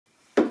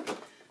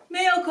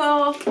Mail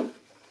call.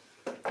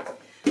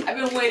 I've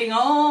been waiting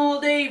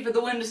all day for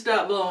the wind to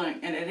stop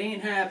blowing, and it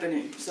ain't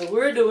happening. So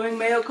we're doing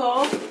mail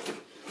call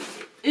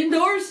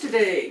indoors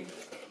today.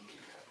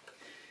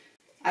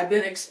 I've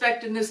been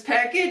expecting this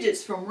package.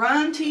 It's from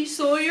Ron T.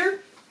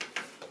 Sawyer.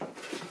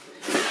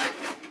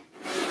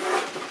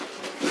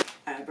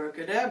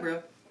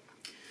 Abracadabra.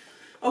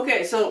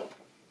 Okay, so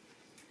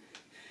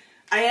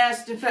I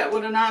asked in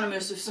Fatwood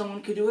Anonymous if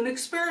someone could do an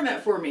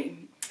experiment for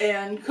me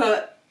and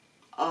cut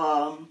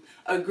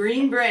a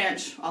green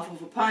branch off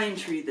of a pine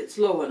tree that's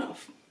low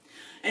enough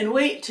and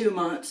wait 2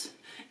 months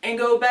and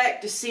go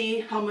back to see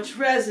how much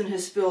resin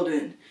has filled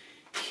in.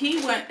 He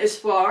went as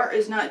far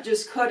as not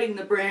just cutting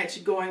the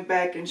branch, going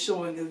back and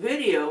showing a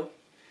video.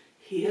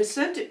 He has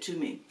sent it to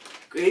me.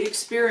 Great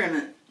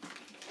experiment.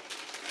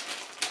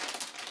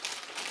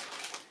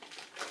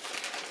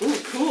 Ooh,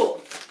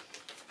 cool.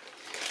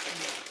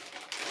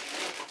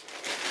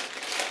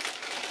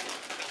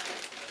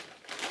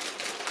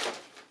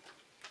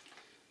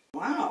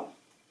 Wow.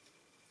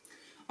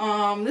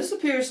 This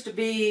appears to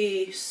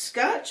be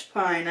Scotch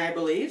pine, I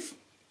believe.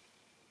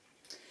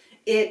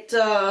 It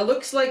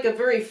looks like a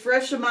very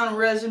fresh amount of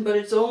resin, but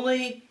it's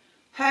only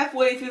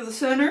halfway through the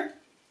center.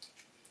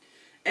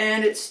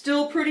 And it's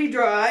still pretty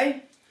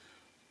dry.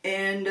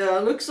 And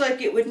looks like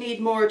it would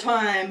need more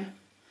time.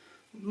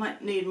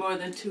 Might need more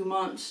than 2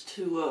 months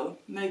to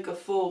make a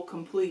full,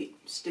 complete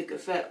stick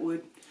of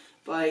Fatwood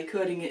by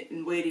cutting it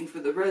and waiting for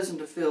the resin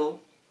to fill.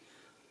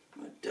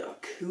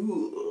 But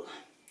cool.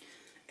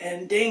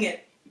 And dang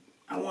it,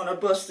 I want to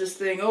bust this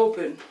thing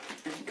open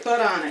and cut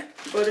on it,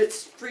 but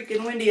it's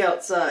freaking windy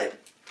outside.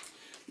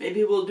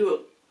 Maybe we'll do a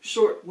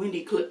short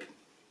windy clip.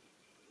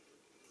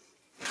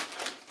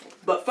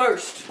 But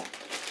first,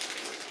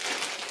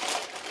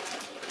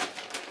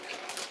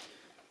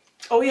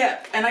 oh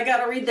yeah, and I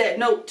gotta read that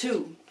note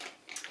too.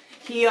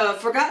 He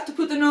forgot to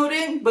put the note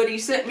in, but he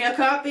sent me a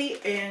copy,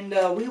 and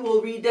we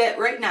will read that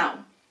right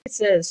now. It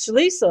says,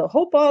 Shlisa,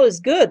 hope all is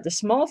good. The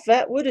small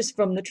Fatwood is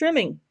from the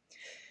trimming.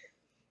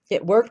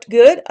 It worked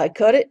good. I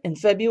cut it in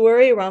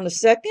February around the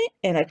 2nd,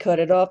 and I cut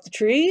it off the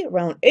tree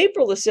around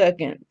April the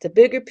 2nd. The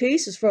bigger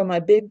piece is from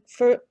my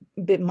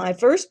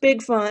first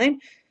big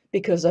find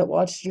because I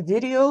watched your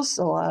videos,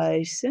 so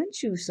I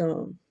sent you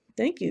some.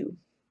 Thank you.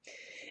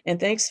 And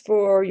thanks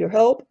for your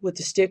help with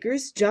the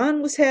stickers.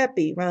 John was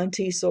happy, Ron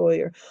T.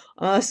 Sawyer.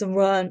 Awesome,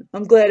 Ron.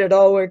 I'm glad it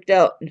all worked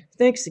out.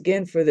 Thanks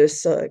again for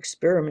this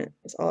experiment.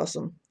 It's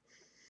awesome.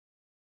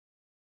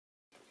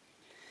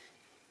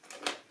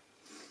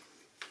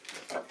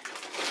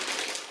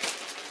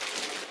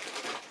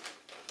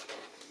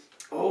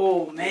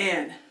 Oh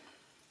man,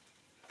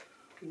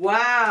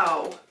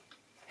 wow,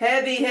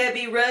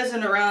 heavy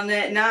resin around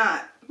that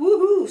knot.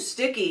 Woohoo,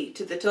 sticky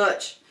to the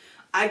touch.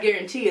 I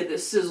guarantee you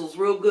this sizzles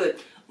real good.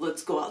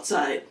 Let's go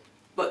outside.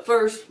 But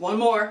first, one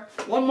more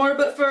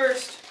but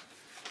first.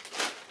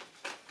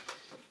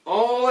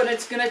 Oh, and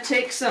it's gonna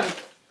take some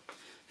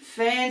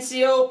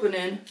fancy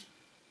opening.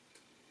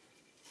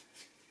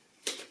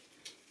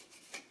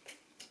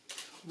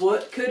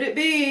 What could it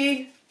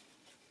be?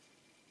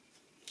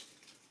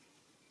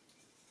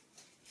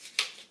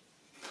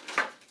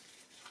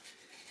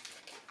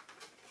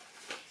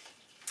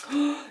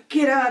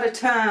 Get out of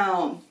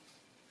town.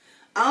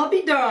 I'll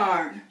be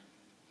darned.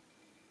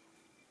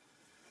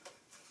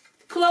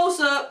 Close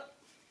up.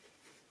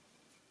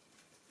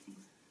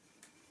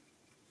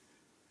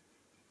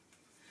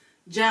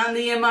 John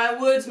the M.I.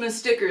 Woodsman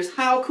stickers.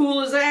 How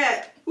cool is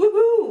that?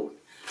 Woohoo!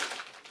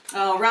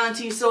 Ron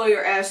T.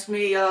 Sawyer asked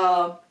me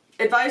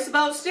advice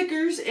about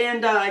stickers,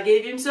 and I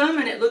gave him some,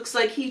 and it looks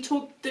like he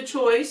took the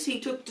choice.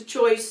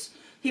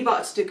 He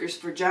bought stickers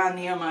for John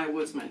the M.I.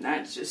 Woodsman.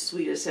 That's just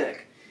sweet as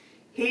heck.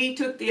 He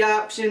took the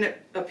option,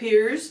 it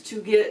appears,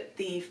 to get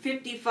the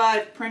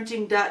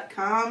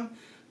 55printing.com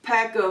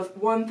pack of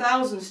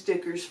 1,000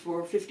 stickers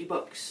for 50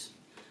 bucks.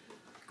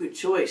 Good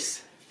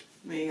choice.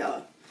 Let me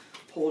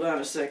hold on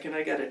a second.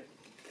 I gotta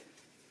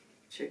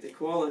check the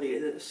quality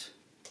of this.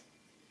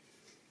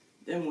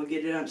 Then we'll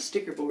get it on the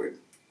sticker board.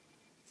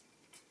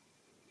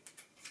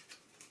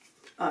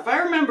 If I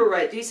remember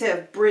right, these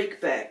have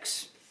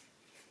breakbacks.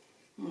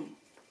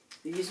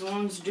 These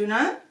ones do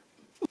not.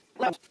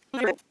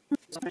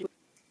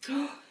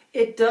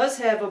 It does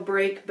have a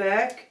break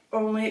back,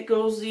 only it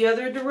goes the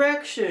other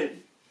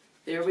direction.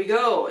 There we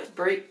go. It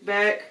break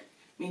back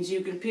means you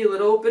can peel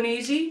it open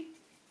easy.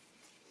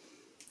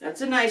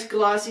 That's a nice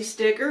glossy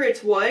sticker.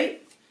 It's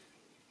white.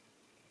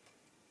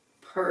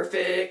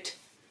 Perfect.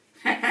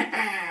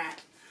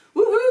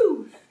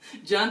 Woohoo!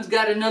 John's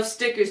got enough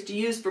stickers to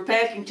use for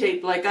packing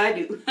tape like I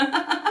do.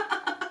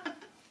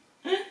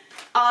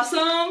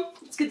 Awesome!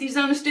 Let's get these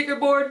on the sticker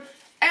board.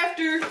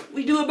 After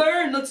we do a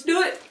burn, let's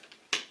do it.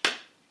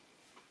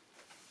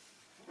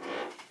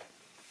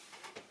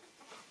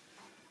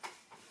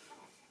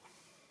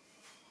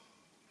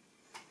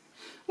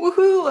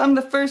 Woohoo! I'm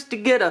the first to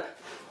get a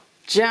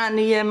John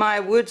the M.I.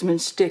 Woodsman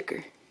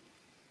sticker.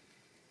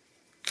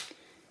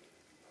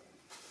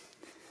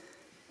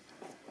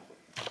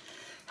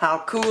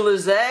 How cool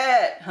is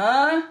that,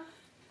 huh?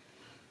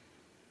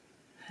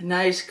 A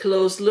nice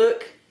close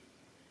look.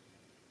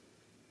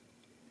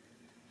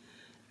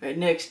 Right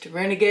next to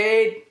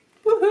Renegade.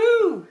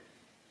 Woohoo!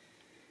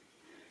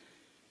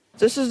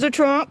 This is the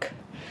trunk.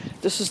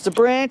 This is the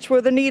branch where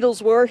the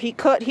needles were. He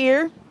cut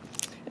here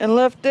and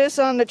left this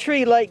on the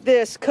tree like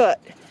this, cut.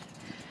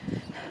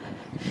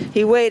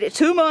 He waited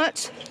 2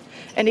 months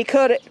and he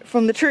cut it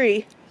from the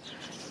tree,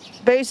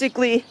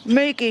 basically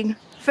making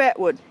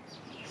Fatwood.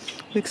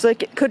 Looks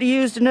like it could have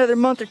used another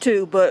month or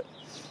two, but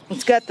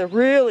it's got the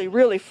really,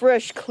 really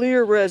fresh,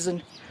 clear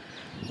resin.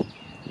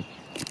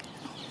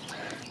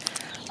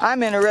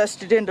 I'm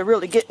interested into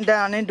really getting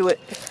down into it.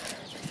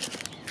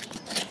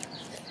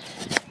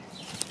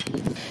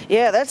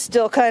 Yeah, that's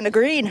still kind of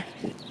green.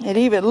 It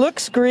even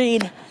looks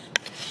green,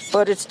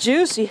 but it's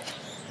juicy.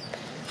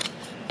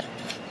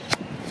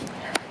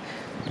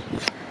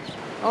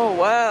 Oh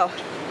wow.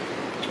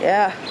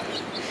 Yeah,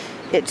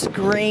 it's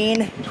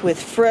green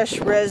with fresh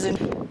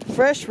resin.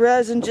 Fresh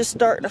resin just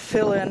starting to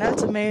fill in.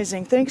 That's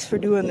amazing. Thanks for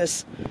doing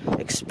this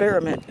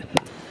experiment.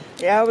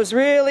 Yeah, I was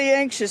really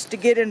anxious to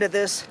get into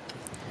this.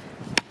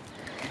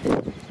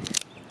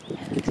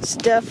 It's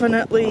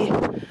definitely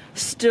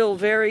still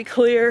very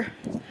clear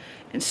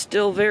and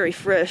still very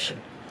fresh.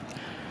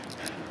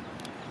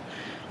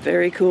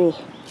 Very cool.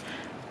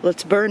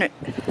 Let's burn it.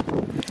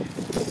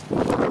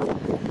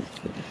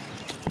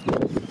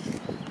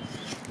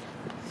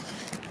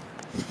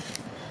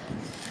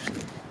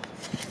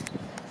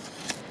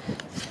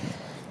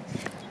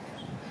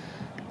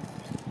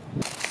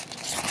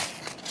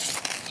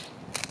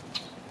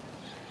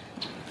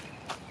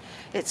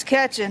 It's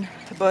catching,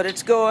 but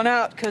it's going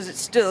out because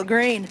it's still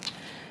green.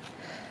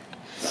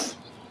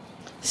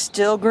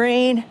 Still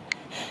green,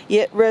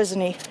 yet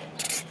resiny.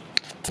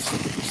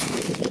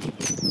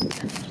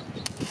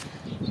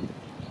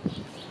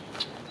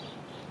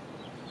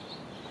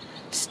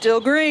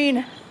 Still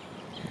green.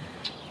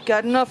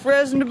 Got enough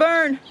resin to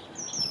burn.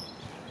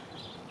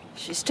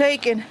 She's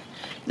taken.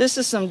 This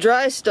is some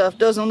dry stuff.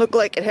 Doesn't look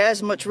like it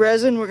has much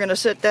resin. We're going to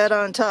set that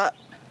on top.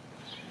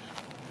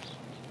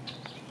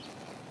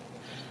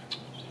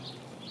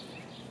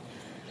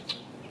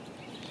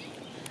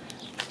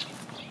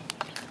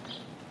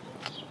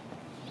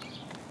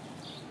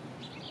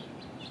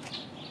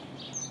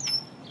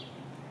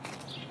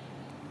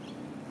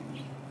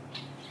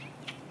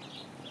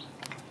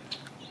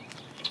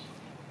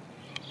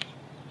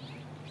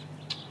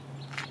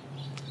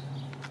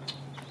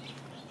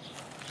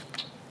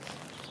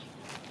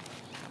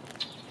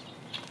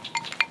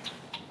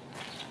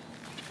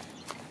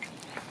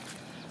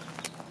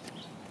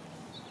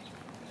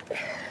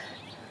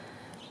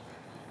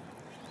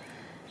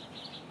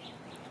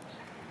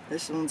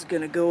 This one's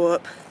gonna go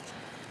up.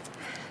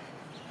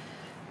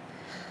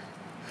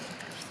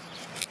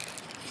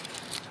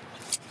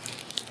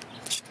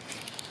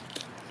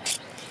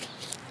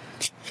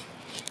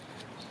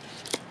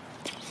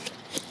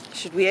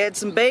 Should we add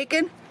some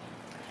bacon?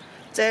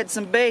 Let's add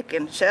some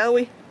bacon, shall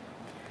we?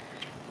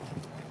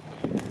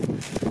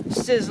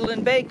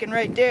 Sizzling bacon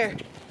right there.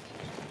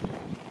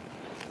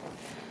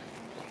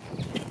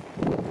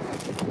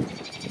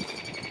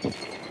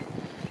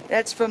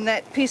 That's from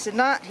that piece of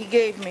knot he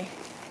gave me.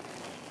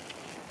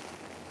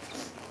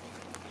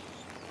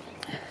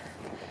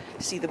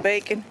 See the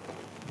bacon?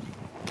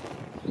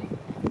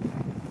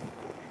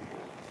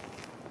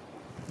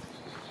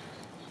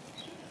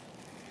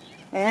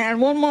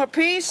 And one more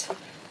piece.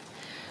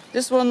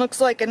 This one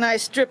looks like a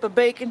nice strip of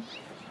bacon.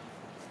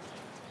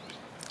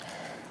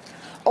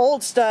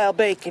 Old style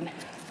bacon.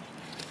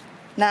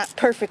 Not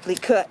perfectly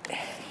cut.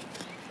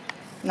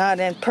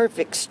 Not in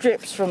perfect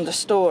strips from the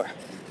store.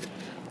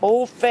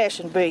 Old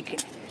fashioned bacon.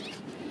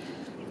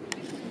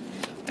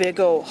 Big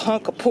old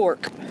hunk of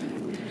pork.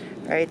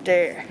 Right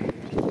there.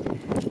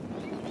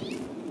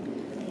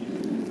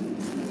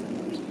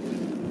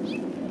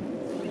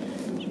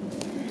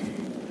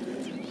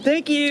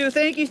 Thank you,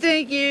 thank you,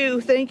 thank you.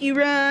 Thank you,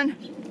 Ron.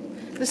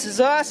 This is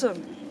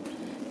awesome.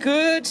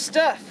 Good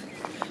stuff.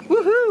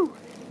 Woohoo!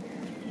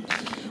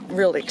 I'm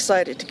really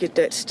excited to get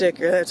that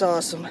sticker. That's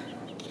awesome.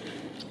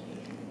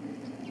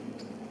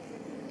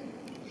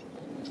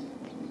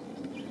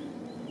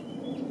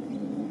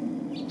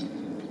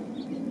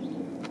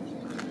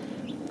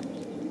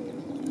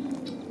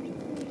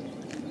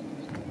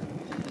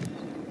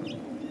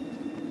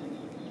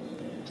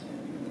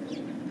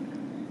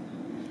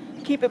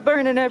 Keep it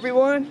burning,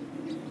 everyone.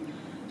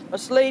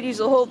 Us ladies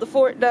will hold the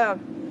fort down.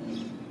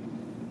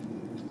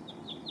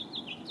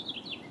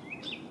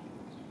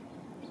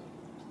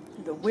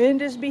 The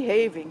wind is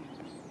behaving.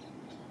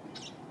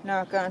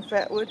 Knock on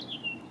Fatwood.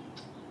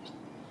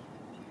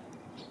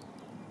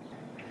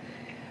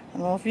 I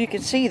don't know if you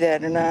can see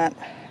that or not.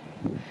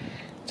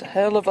 It's a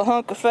hell of a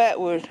hunk of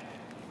Fatwood.